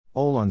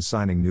Ole on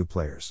signing new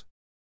players.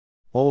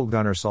 Ole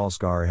Gunnar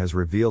Solskjaer has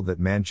revealed that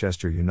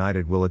Manchester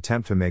United will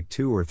attempt to make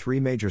 2 or 3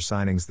 major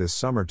signings this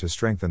summer to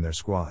strengthen their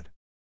squad.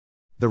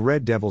 The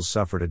Red Devils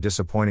suffered a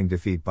disappointing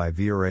defeat by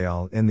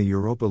Villarreal in the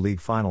Europa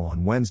League final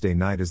on Wednesday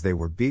night as they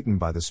were beaten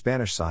by the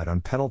Spanish side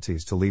on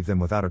penalties to leave them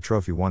without a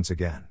trophy once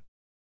again.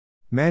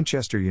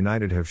 Manchester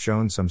United have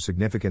shown some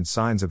significant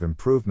signs of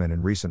improvement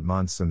in recent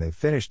months and they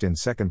finished in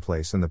second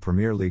place in the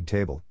Premier League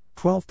table,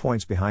 12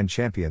 points behind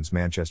champions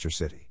Manchester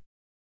City.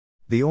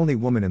 The only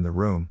woman in the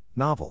room,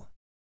 Novel.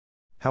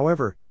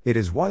 However, it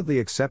is widely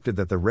accepted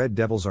that the Red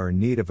Devils are in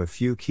need of a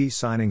few key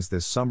signings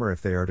this summer if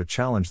they are to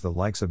challenge the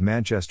likes of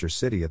Manchester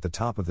City at the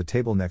top of the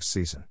table next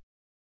season.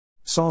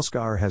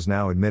 Solskjaer has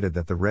now admitted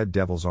that the Red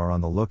Devils are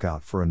on the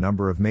lookout for a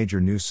number of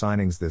major new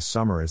signings this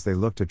summer as they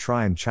look to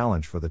try and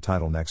challenge for the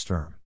title next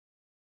term.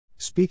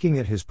 Speaking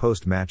at his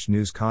post-match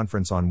news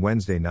conference on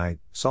Wednesday night,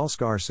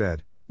 Solskjaer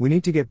said, "We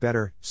need to get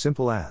better,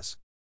 simple as.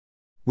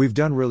 We've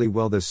done really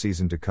well this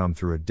season to come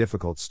through a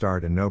difficult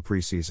start and no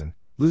preseason,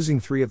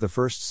 losing 3 of the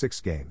first 6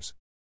 games.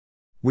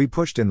 We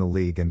pushed in the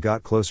league and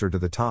got closer to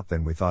the top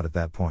than we thought at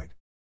that point.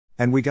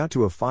 And we got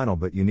to a final,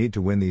 but you need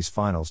to win these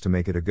finals to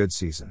make it a good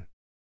season.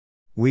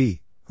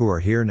 We, who are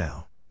here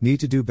now,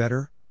 need to do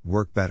better,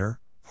 work better,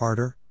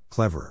 harder,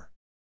 cleverer.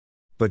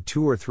 But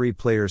 2 or 3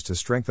 players to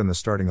strengthen the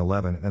starting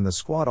 11 and the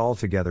squad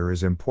altogether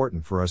is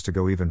important for us to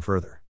go even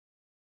further.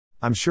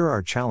 I'm sure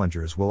our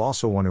challengers will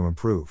also want to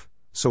improve,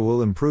 so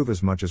we'll improve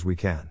as much as we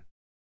can."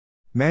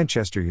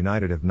 Manchester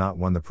United have not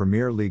won the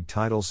Premier League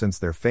title since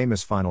their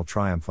famous final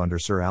triumph under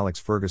Sir Alex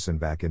Ferguson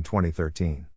back in 2013.